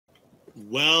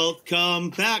Welcome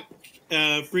back,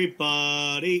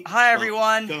 everybody. Hi,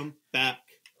 everyone. Welcome back.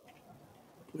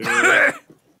 The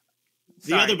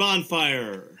other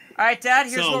bonfire. All right, Dad,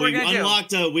 here's what we're going to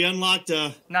do. We unlocked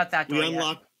Not that door we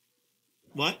unlocked... yet.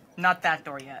 What? Not that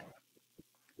door yet.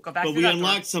 Go back but to we that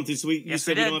unlocked door. something, so you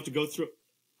said we don't have to go through...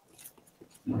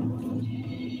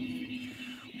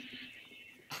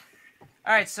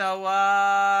 All right, so,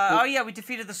 oh yeah, we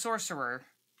defeated the sorcerer,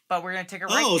 but we're going to take a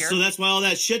right here. Oh, so that's why all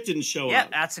that shit didn't show up.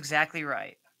 Yep, that's exactly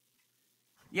right.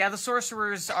 Yeah, the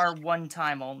sorcerers are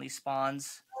one-time only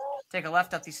spawns. Take a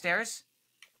left up these stairs.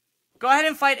 Go ahead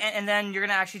and fight, and then you're going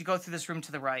to actually go through this room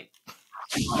to the right.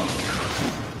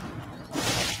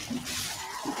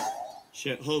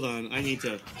 Shit, hold on, I need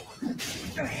to...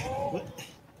 What?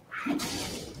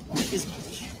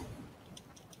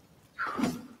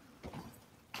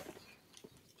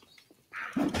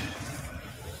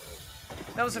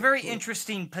 That was a very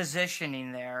interesting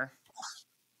positioning there.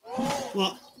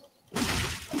 Well,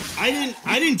 I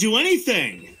didn't do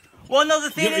anything. Well, no, the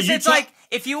thing is, it's like,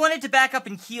 if you wanted to back up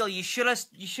and heal, you should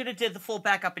have did the full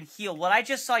back up and heal. What I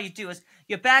just saw you do is,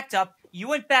 you backed up, you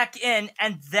went back in,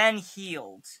 and then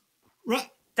healed.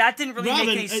 That didn't really make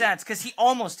any sense, because he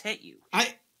almost hit you.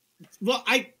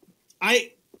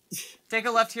 Take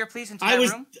a left here, please, into that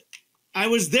room. I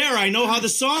was there, I know how the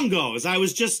song goes. I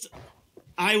was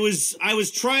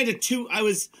trying to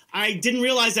I didn't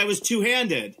realize I was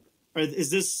two-handed. Is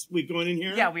this, we going in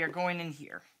here? Yeah, we are going in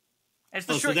here. It's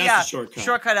the so that's the shortcut.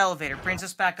 Shortcut elevator. Brings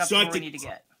us back up to where we need to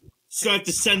get. So I have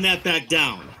to send that back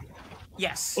down?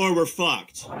 Yes. Or we're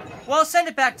fucked? Well, send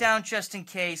it back down just in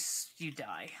case you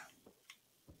die.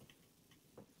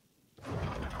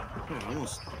 Oh,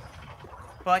 almost.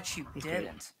 But you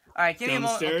didn't. Alright, give me a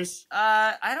moment. Downstairs?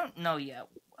 I don't know yet.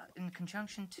 In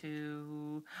conjunction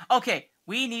to... Okay,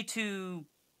 we need to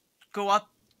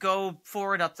go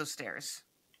forward up those stairs.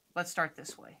 Let's start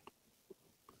this way.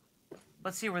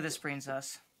 Let's see where this brings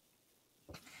us.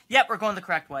 Yep, we're going the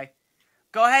correct way.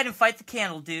 Go ahead and fight the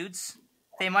candle dudes.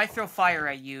 They might throw fire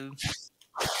at you.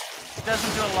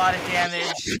 Doesn't do a lot of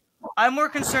damage. I'm more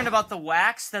concerned about the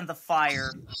wax than the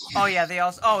fire. Oh yeah, they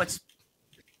also... Oh, it's...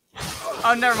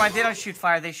 Oh, never mind. They don't shoot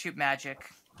fire. They shoot magic.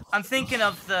 I'm thinking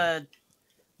of the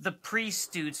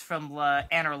priest dudes from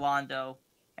Anor Londo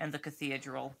and the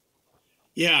cathedral.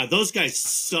 Yeah, those guys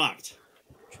sucked.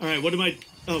 All right, what am I...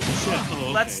 Oh, shit. Oh,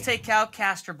 okay. Let's take out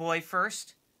Castor Boy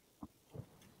first.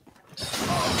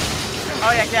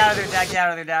 Oh, yeah, get out of there, Dad. Get out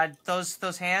of there, Dad.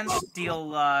 Those hands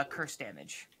deal curse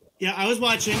damage. Yeah, I was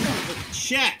watching.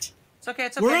 Shit. It's okay,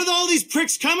 it's okay. Where are all these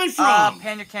pricks coming from?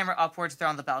 Pan your camera upwards. They're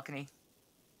on the balcony.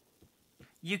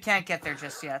 You can't get there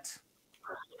just yet.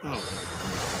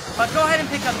 Oh. But go ahead and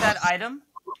pick up that item.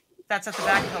 That's at the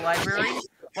back of the library.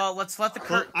 Well, let's let the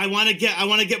Well, I want to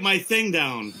get my thing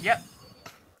down. Yep.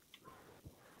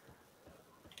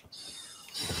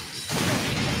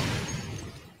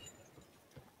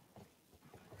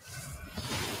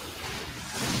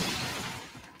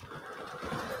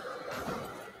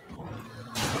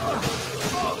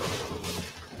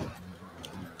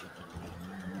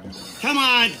 Come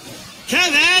on,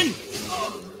 Kevin!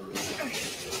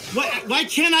 Why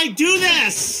can't I do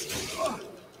this?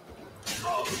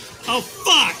 Oh,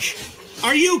 fuck!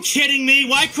 Are you kidding me?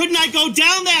 Why couldn't I go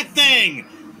down that thing?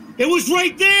 It was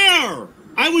right there!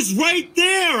 I was right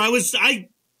there!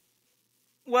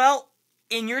 Well,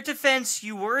 in your defense,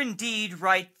 you were indeed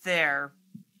right there.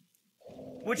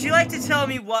 Would you like to tell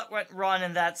me what went wrong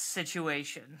in that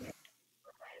situation?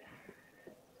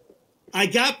 I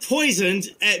got poisoned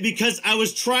because I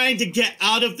was trying to get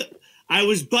out of I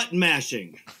was button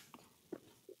mashing.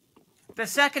 The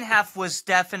second half was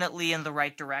definitely in the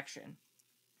right direction.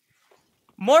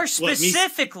 More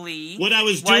specifically... What I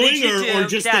was doing, or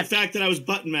just the fact that I was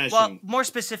button mashing? Well, more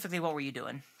specifically, what were you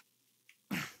doing?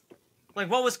 Like,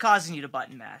 what was causing you to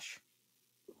button mash?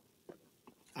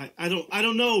 I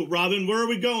don't know, Robin. Where are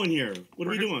we going here? What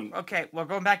are we doing? Okay, we're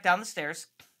going back down the stairs.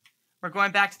 We're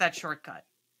going back to that shortcut.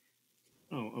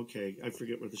 Oh, okay. I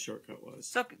forget where the shortcut was.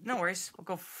 So, no worries. We'll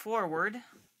go forward.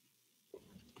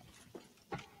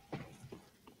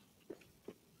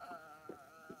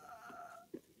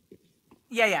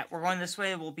 Yeah. We're going this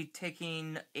way. We'll be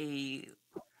taking a...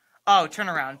 Oh, turn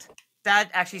around. Dad,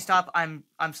 actually stop. I'm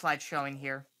slide showing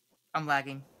here. I'm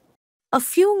lagging. A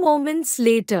few moments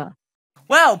later.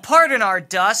 Well, pardon our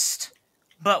dust,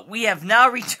 but we have now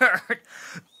returned.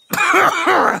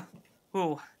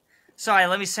 Ooh. Sorry,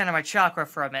 let me center my chakra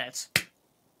for a minute.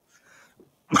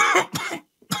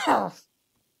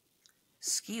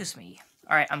 Excuse me.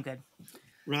 Alright, I'm good.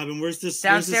 Robin, where's this?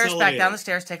 Downstairs, where's this back down the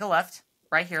stairs, take a left.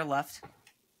 Right here, left.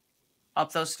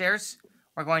 Up those stairs.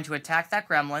 We're going to attack that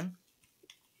gremlin.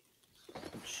 Oh,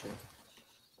 shit.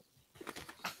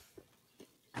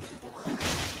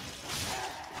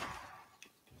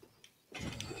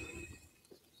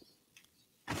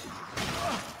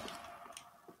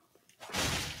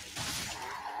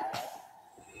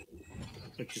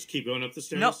 Just keep going up the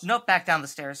stairs? Nope, back down the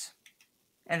stairs.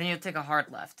 And then you'll take a hard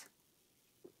left.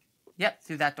 Yep,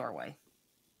 through that doorway.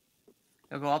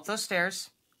 You'll go up those stairs.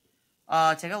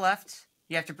 Take a left.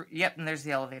 You have to... Yep, and there's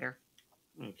the elevator.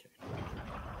 Okay.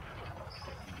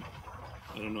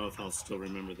 I don't know if I'll still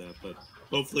remember that, but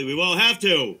hopefully we won't have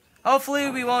to! Hopefully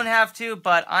we won't have to,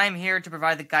 but I'm here to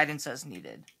provide the guidance as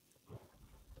needed.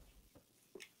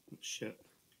 Oh, shit.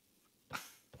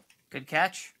 Good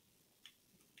catch.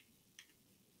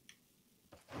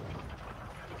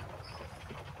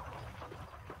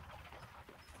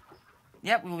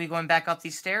 Yep, we'll be going back up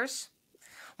these stairs.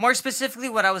 More specifically,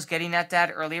 what I was getting at,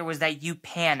 Dad, earlier was that you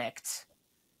panicked.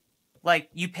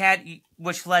 Like,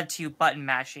 which led to you button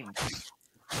mashing.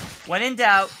 When in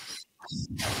doubt,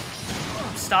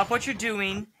 stop what you're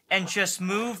doing and just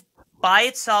move by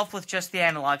itself with just the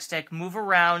analog stick. Move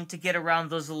around to get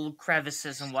around those little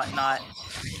crevices and whatnot.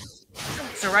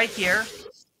 So right here,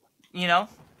 you know,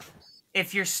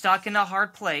 if you're stuck in a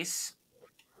hard place,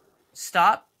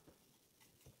 stop.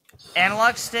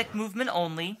 Analog stick movement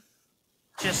only.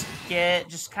 Just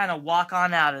kind of walk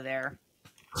on out of there.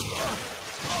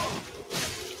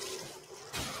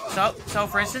 So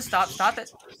for instance, stop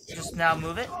it. Just now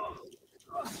move it.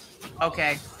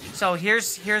 Okay, so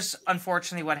here's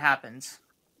unfortunately what happens.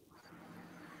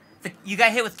 You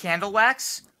got hit with candle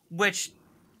wax, which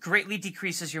greatly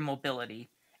decreases your mobility.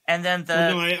 And then the...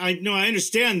 Well, no, I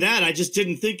understand that. I just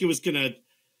didn't think it was gonna...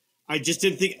 I just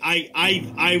didn't think...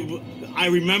 I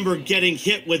remember getting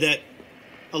hit with it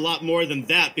a lot more than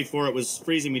that before it was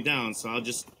freezing me down, so I'll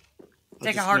just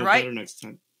take a hard right next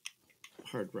time.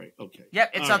 Hard right, okay.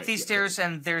 Yep, it's up these stairs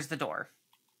and there's the door.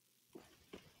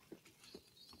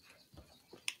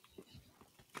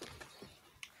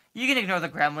 You can ignore the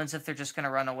gremlins if they're just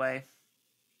gonna run away.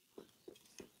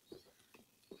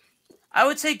 I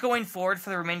would say going forward for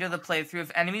the remainder of the playthrough,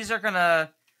 if enemies are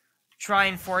gonna try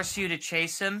and force you to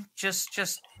chase him, just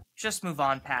move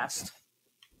on past.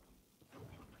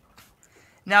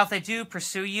 Now, if they do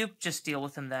pursue you, just deal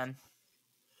with them then.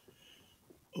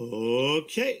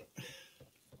 Okay.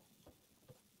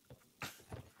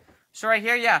 So right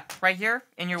here, yeah, right here,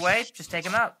 in your way, just take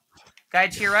him out.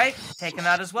 Guide to your right, take him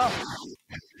out as well.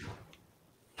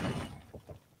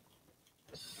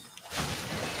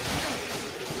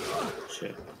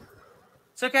 Shit.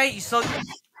 It's okay, you still...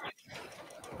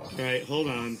 Alright, hold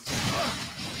on.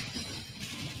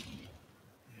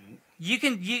 You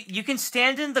can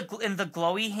stand in the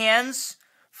glowy hands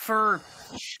for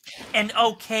an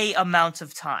okay amount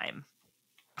of time.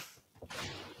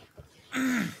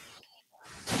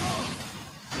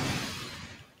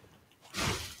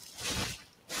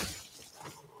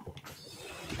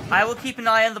 I will keep an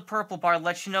eye on the purple bar,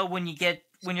 let you know when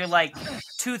you're like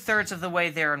 2/3 of the way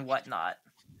there and whatnot.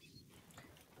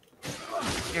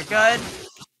 You're good.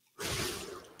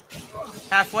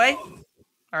 Halfway.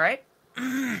 All right.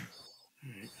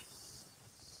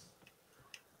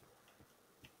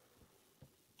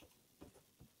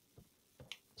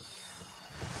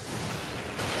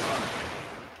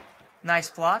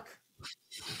 Nice block.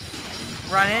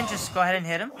 Run in, just go ahead and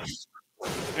hit him.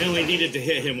 I only needed to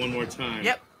hit him one more time.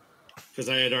 Yep. Because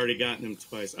I had already gotten him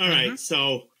twice. Alright,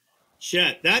 so...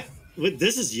 Shit,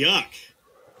 this is yuck.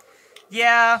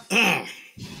 Yeah. Ugh.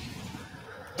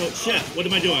 Oh, shit, what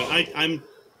am I doing? I'm...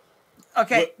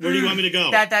 Okay. Where do you want me to go?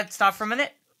 That stop for a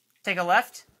minute. Take a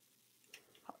left.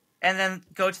 And then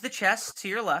go to the chest to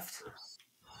your left.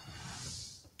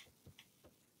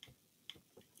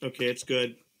 Okay, it's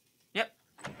good. Yep.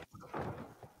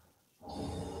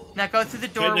 Now go through the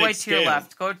doorway to your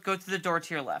left. Go to the door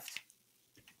to your left.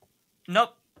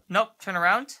 Nope. Turn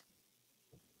around.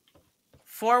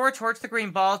 Forward towards the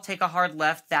green ball. Take a hard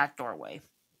left. That doorway.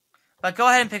 But go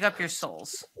ahead and pick up your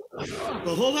souls.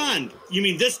 Well, hold on. You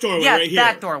mean this doorway right here?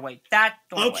 Yeah, that doorway. That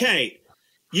doorway. Okay.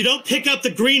 You don't pick up the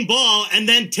green ball and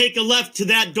then take a left to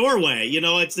that doorway. You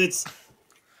know, it's...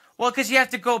 Well, because you have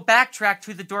to go backtrack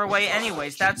to the doorway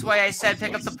anyways. That's why I said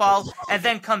pick up the ball and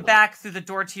then come back through the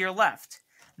door to your left.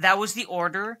 That was the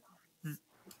order.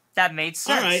 That made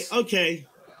sense. All right, okay.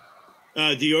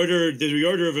 The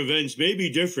order of events may be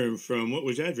different from what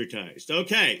was advertised.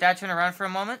 Okay. Dad, turn around for a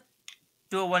moment.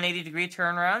 Do a 180-degree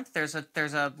turnaround. There's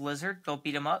a lizard. Go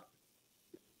beat him up.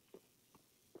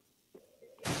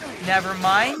 Never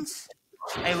mind.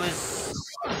 It was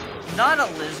not a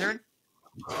lizard.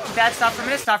 Dad, stop for a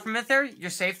minute. Stop for a minute there. You're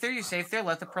safe there. You're safe there.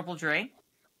 Let the purple drain.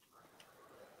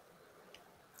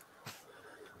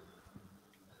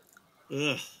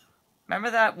 Ugh.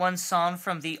 Remember that one song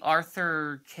from the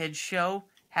Arthur Kids show?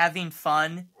 Having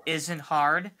fun isn't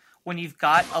hard when you've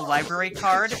got a library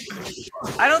card.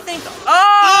 I don't think.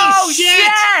 Oh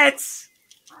shit!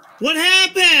 What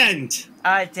happened?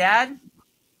 Dad,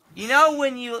 you know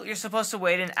when you're supposed to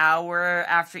wait an hour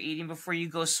after eating before you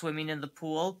go swimming in the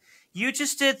pool? You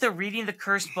just did the reading the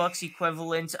cursed books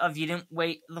equivalent of you didn't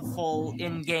wait the full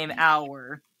in-game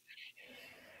hour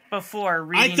before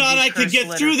reading. I thought I could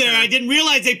get through there. I didn't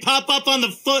realize they pop up on the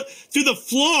through the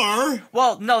floor.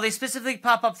 Well, no, they specifically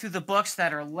pop up through the books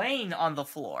that are laying on the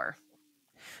floor.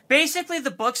 Basically, the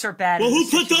books are bad. Well, who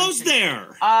put those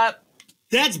there?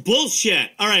 That's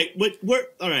bullshit. All right,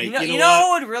 all right. You know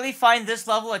who would really find this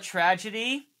level of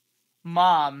tragedy?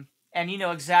 Mom, and you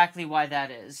know exactly why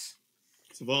that is.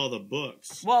 Of all the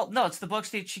books. Well, no, it's the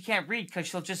books that she can't read because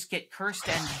she'll just get cursed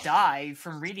and die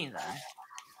from reading them.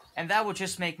 And that would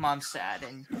just make Mom sad,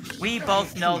 and we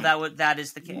both know that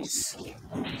is the case.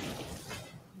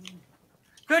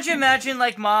 Could you imagine,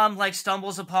 like, Mom, like,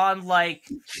 stumbles upon, like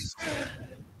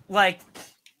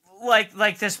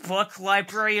this book,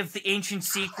 Library of the Ancient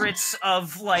Secrets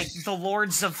of, like, the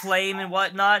Lords of Flame and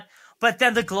whatnot, but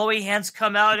then the glowy hands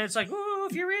come out, and it's like, ooh,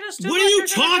 if you read us too much, what are you you're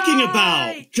gonna talking die.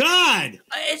 about? God!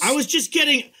 I was just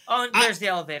getting... Oh, there's the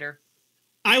elevator.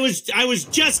 I was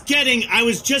just getting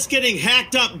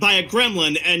hacked up by a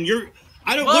gremlin, and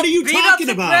Well, what are you talking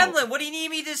beat up the about? gremlin. What do you need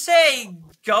me to say?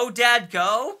 Go, Dad,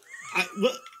 go?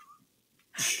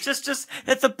 Just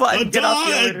hit the button. Get off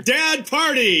the elevator. A dad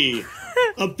party!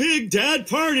 A big dad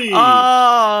party!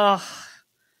 Oh.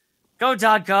 Go,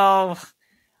 Dad, go.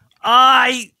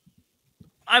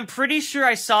 I'm pretty sure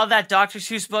I saw that Dr.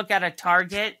 Seuss book at a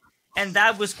Target, and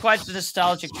that was quite the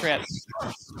nostalgic trip.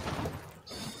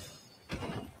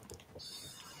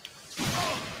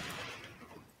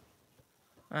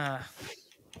 All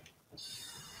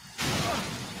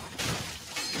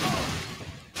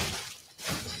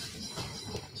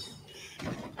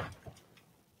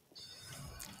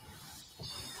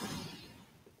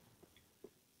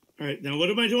right, now what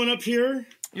am I doing up here?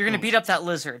 You're gonna beat up that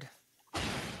lizard.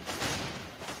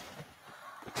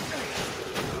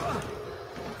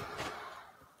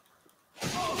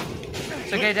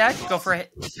 It's okay, Dad. Go for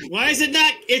it. Why is it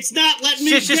not? It's not letting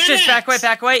me. Just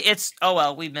back away. It's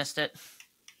well, we missed it.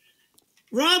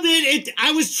 Robin,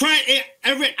 I was trying.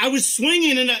 I was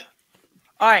swinging and.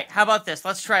 All right, how about this?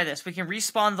 Let's try this. We can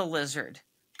respawn the lizard.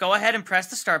 Go ahead and press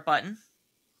the start button.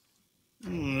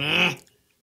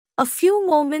 A few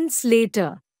moments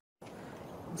later.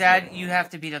 Dad, you have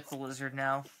to beat up the lizard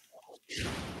now.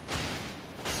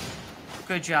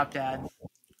 Good job, Dad.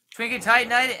 Twinkle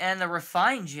Titanite and the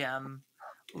Refined Gem.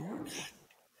 Ooh.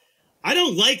 I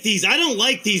don't like these. I don't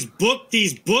like these book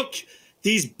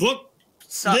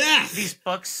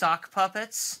sock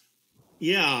puppets.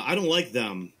 Yeah, I don't like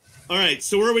them. All right,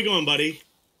 so where are we going, buddy?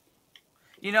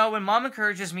 You know, when Mom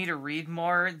encourages me to read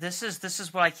more, this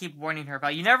is what I keep warning her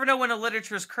about. You never know when a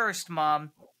literature is cursed,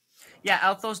 Mom. Yeah,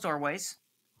 out those doorways.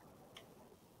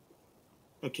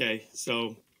 Okay,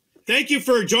 so thank you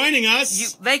for joining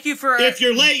us. Thank you for... If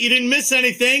you're late, you didn't miss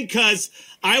anything, because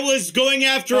I was going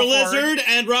after a lizard,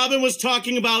 and Robin was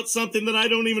talking about something that I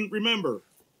don't even remember.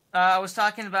 I was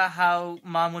talking about how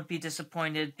Mom would be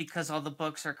disappointed because all the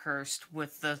books are cursed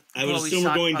with the... I would assume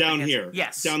we're going down here.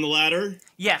 Yes. Down the ladder?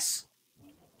 Yes.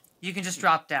 You can just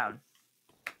drop down.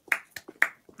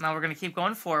 Now we're going to keep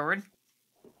going forward.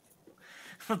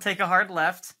 We'll take a hard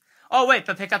left. Oh, wait,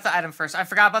 but pick up the item first. I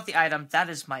forgot about the item. That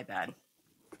is my bad.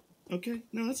 Okay,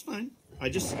 no, that's fine.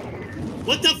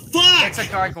 What the fuck? It's a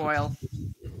gargoyle.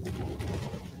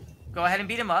 Go ahead and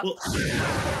beat him up. Well...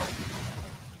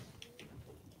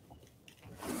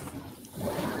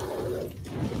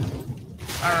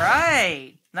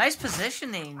 Alright. Nice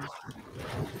positioning.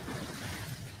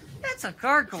 That's a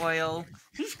gargoyle.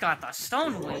 He's got the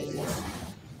stone wings.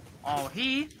 Oh,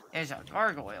 he is a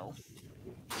gargoyle.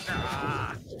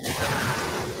 Ah.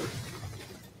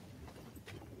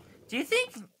 Do you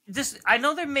think this... I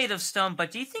know they're made of stone,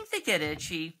 but do you think they get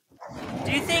itchy?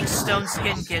 Do you think stone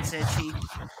skin gets itchy?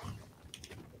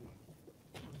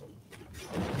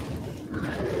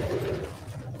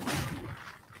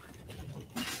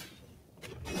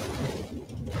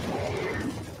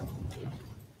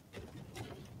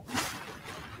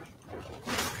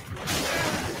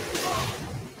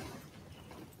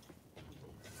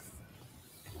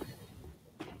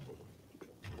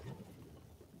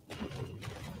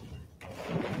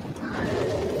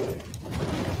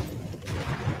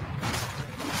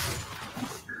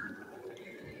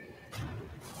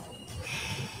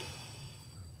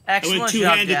 Excellent went job,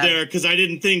 two-handed Dad. there because I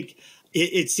didn't think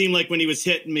it seemed like when he was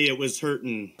hitting me, it was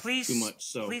hurting Please, too much.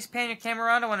 So please pan your camera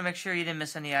around. I want to make sure you didn't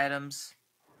miss any items.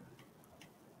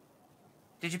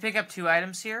 Did you pick up 2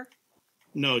 items here?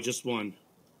 no, just one.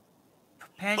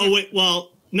 Pan Oh wait,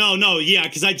 well, no, yeah,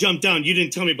 because I jumped down. You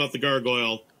didn't tell me about the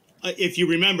gargoyle. If you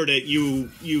remembered it, you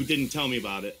didn't tell me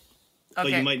about it. Okay.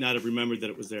 But you might not have remembered that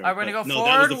it was there. All right, we're gonna go no, forward.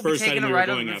 that was the We'll be first taking item a we were right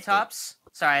on going the after. rooftops.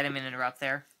 Sorry, I didn't mean to interrupt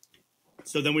there.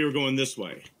 So then we were going this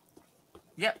way.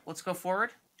 Yep, let's go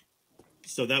forward.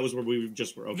 So that was where we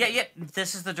just were. Okay. Yeah,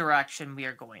 this is the direction we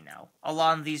are going now.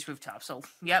 Along these rooftops. So,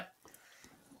 yep.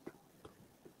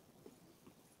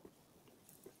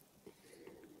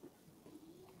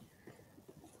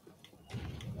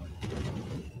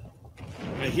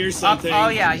 I hear something. Oh,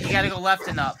 yeah, you gotta go left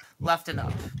and up. Left and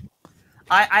up.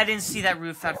 I didn't see that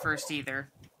roof at first either.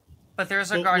 But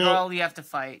there's a gargoyle you have to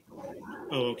fight.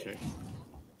 Oh, okay.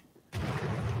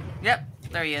 Yep,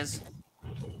 there he is.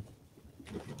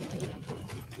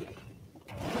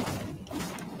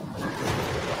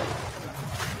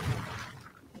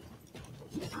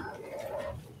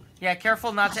 Yeah,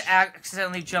 careful not to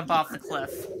accidentally jump off the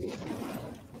cliff.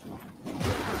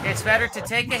 It's better to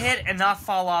take a hit and not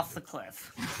fall off the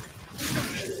cliff.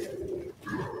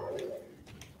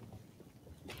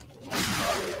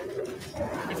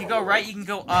 If you go right, you can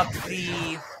go up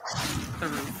the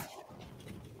roof.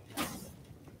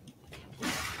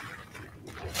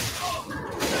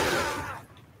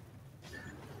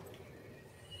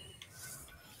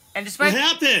 And despite What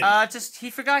happened? just he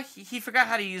forgot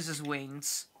how to use his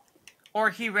wings, or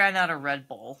he ran out of Red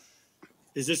Bull.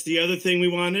 Is this the other thing we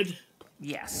wanted?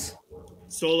 Yes,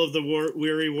 Soul of the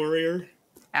Weary Warrior?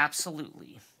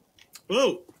 absolutely.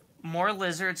 Whoa! More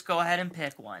lizards. Go ahead and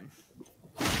pick one.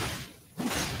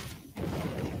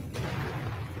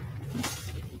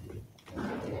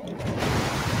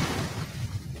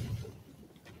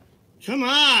 Come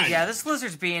on! Yeah, this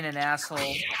lizard's being an asshole.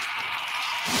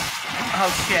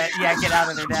 Oh shit! Yeah, get out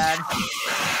of there, Dad.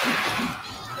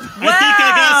 I think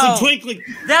I got some twinkling.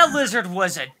 That lizard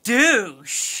was a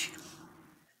douche.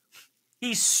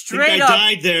 He straight Think up.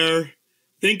 I died there.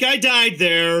 Think I died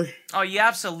there. Oh, you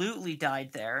absolutely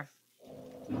died there.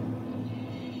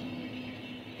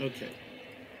 Okay.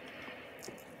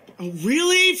 Oh,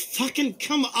 really? Fucking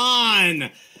come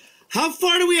on! How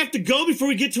far do we have to go before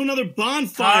we get to another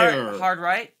bonfire? Hard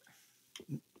right.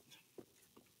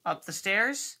 Up the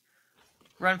stairs.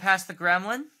 Run past the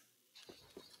gremlin.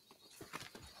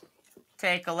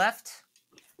 Take a left.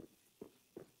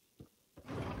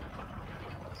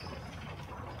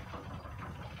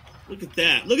 Look at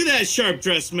that. Look at that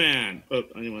sharp-dressed man. Oh,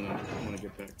 I want to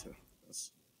get back to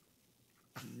this.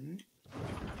 Alright.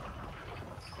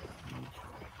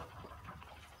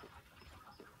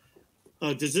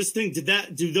 Oh, does this thing,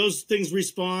 do those things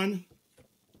respawn?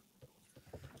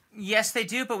 Yes, they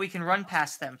do, but we can run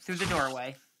past them through the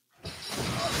doorway.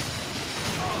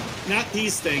 Not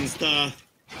these things, the...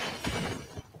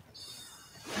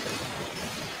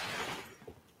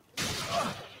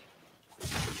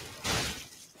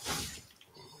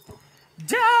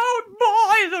 Down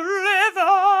by the river!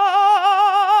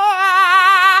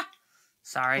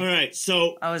 Sorry. Alright,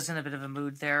 so I was in a bit of a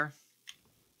mood there.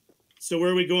 where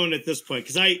are we going at this point?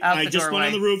 Because Out I the just went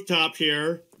on doorway. the rooftop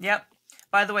here. Yep.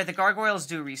 By the way, the gargoyles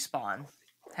do respawn.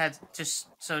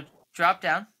 So drop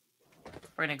down.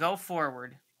 We're gonna go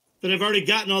forward. But I've already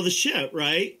gotten all the shit,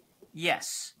 right?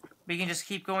 Yes. We can just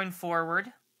keep going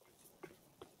forward.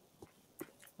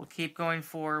 We'll keep going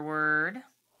forward.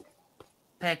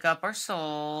 Pick up our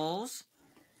souls.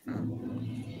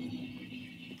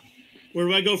 Where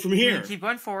do I go from We here? can keep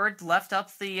going forward. Left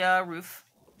up the roof.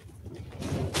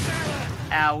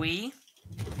 Owie.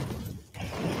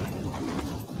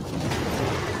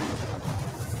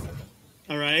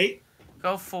 Alright.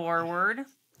 Go forward.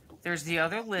 There's the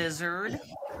other lizard.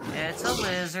 It's a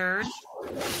lizard.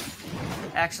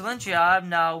 Excellent job.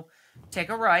 Now, take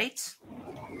a right.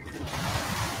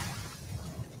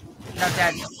 Now,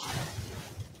 Dad.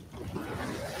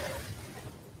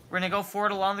 We're gonna go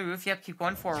forward along the roof. Yep, keep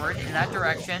going forward in that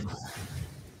direction.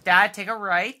 Dad, take a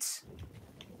right.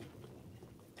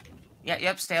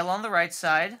 Yep, stay along the right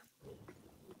side.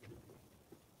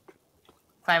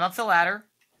 Climb up the ladder.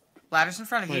 Ladder's in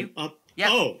front of you. Climb up. Yep,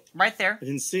 Oh, right there. I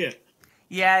didn't see it.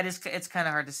 Yeah, it's kind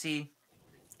of hard to see.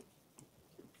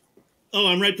 Oh,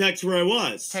 I'm right back to where I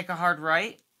was. Take a hard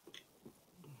right.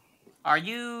 Are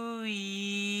you?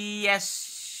 Yes,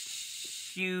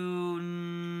 you.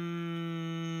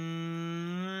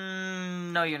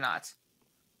 No, you're not.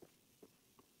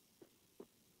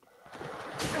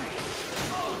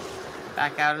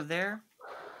 Back out of there.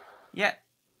 Yeah.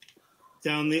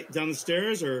 Down the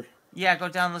stairs, or Yeah, go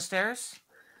down the stairs.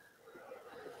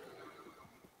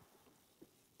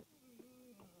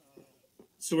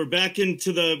 so we're back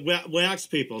into the wax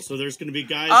people. So there's going to be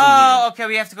guys. Oh, in okay,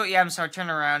 we have to go. Yeah, I'm sorry, turn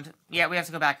around. Yeah, we have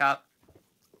to go back up.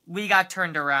 We got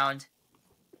turned around.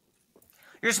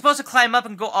 You're supposed to climb up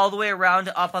and go all the way around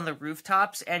up on the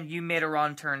rooftops, and you made a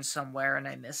wrong turn somewhere, and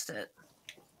I missed it.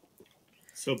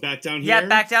 So back down here. Yeah,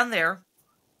 back down there,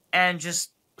 and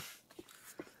just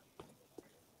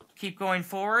keep going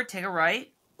forward. Take a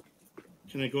right.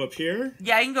 Can I go up here?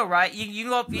 Yeah, you can go right. You can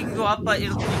go up. You can go up, but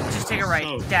just take a right.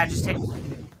 Oh. Dad, just take.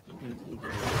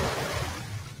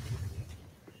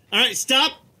 All right,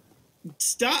 stop.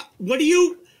 Stop. What do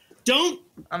you? Don't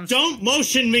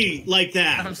motion me like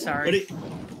that. I'm sorry.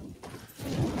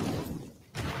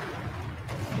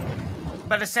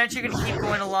 But essentially, you're gonna keep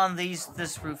going along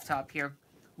this rooftop here.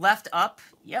 Left up.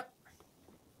 Yep.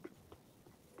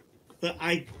 But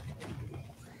And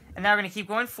now we're gonna keep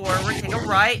going forward. Take a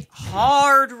right,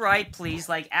 hard right, please.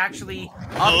 Like actually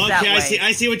up that way.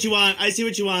 I see what you want. I see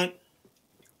what you want.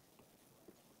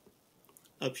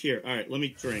 Up here. All right, let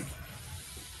me drink.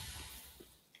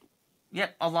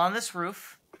 Yep, along this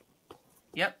roof.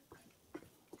 Yep.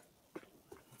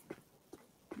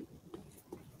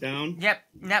 Down. Yep.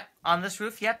 On this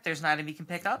roof. Yep. There's an item you can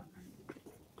pick up.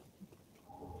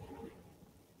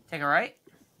 Take a right.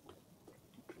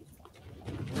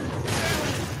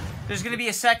 There's going to be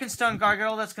a second stone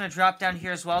gargoyle that's going to drop down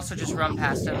here as well, so just run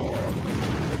past him.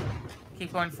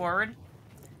 Keep going forward.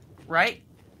 Right.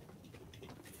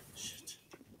 Shit.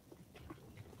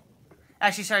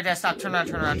 Actually, sorry, Dad, stop. Turn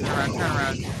around.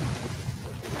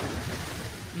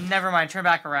 Never mind, turn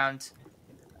back around.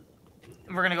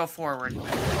 We're going to go forward.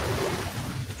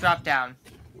 Drop down.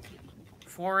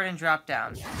 Forward and drop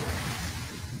down.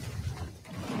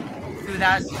 Through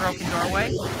that broken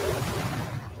doorway.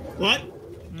 What?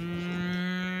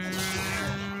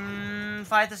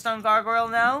 Fight the stone gargoyle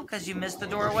now, because you missed the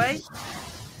doorway.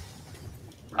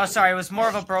 Oh, sorry, it was more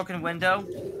of a broken window.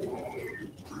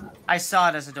 I saw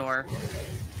it as a door.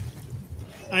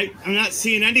 I'm not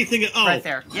seeing anything. Oh. Right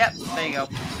there. Yep, there you go.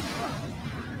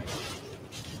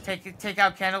 Take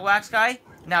out candle wax guy.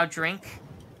 Now drink.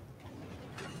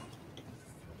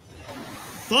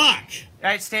 Fuck.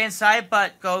 Alright, stay inside,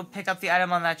 but go pick up the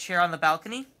item on that chair on the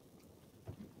balcony.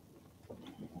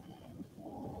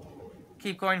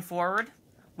 Keep going forward.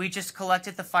 We just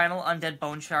collected the final undead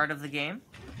bone shard of the game.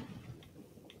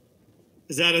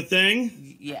 Is that a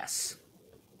thing? Yes.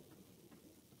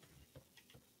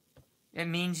 It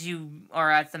means you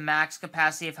are at the max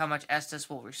capacity of how much Estus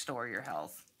will restore your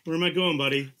health. Where am I going,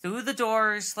 buddy? Through the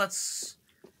doors, let's...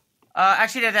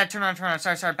 actually, Dad, turn around.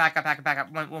 Sorry, back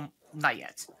up. Well, not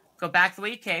yet. Go back the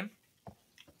way you came.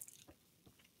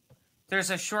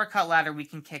 There's a shortcut ladder we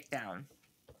can kick down.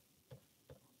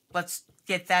 Let's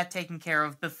get that taken care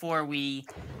of before we...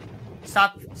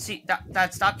 Stop, see,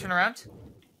 Dad, stop, turn around.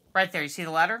 Right there, you see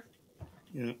the ladder?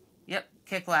 Yeah. Yep,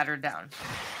 kick ladder down.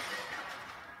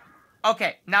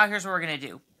 Okay, now here's what we're gonna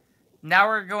do. Now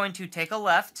we're going to take a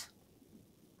left.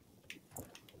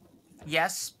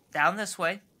 Yes, down this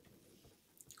way.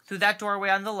 Through that doorway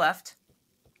on the left.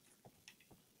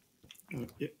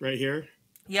 Right here?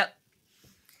 Yep.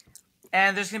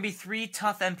 And there's going to be 3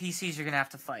 tough NPCs you're going to have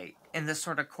to fight in this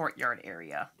sort of courtyard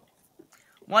area.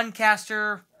 1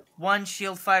 caster, 1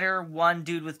 shield fighter, 1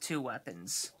 dude with 2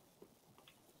 weapons.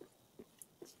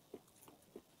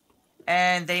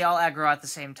 And they all aggro at the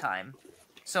same time.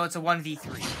 So it's a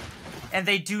 1v3. And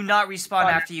they do not respawn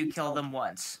after you kill them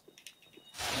once.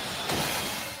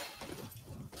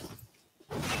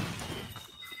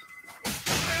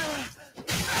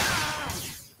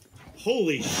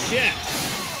 Holy shit!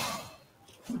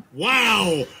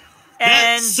 Wow!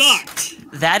 That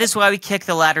sucked! That is why we kick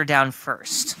the ladder down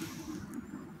first.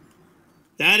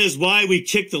 That is why we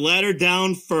kick the ladder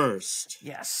down first.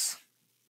 Yes.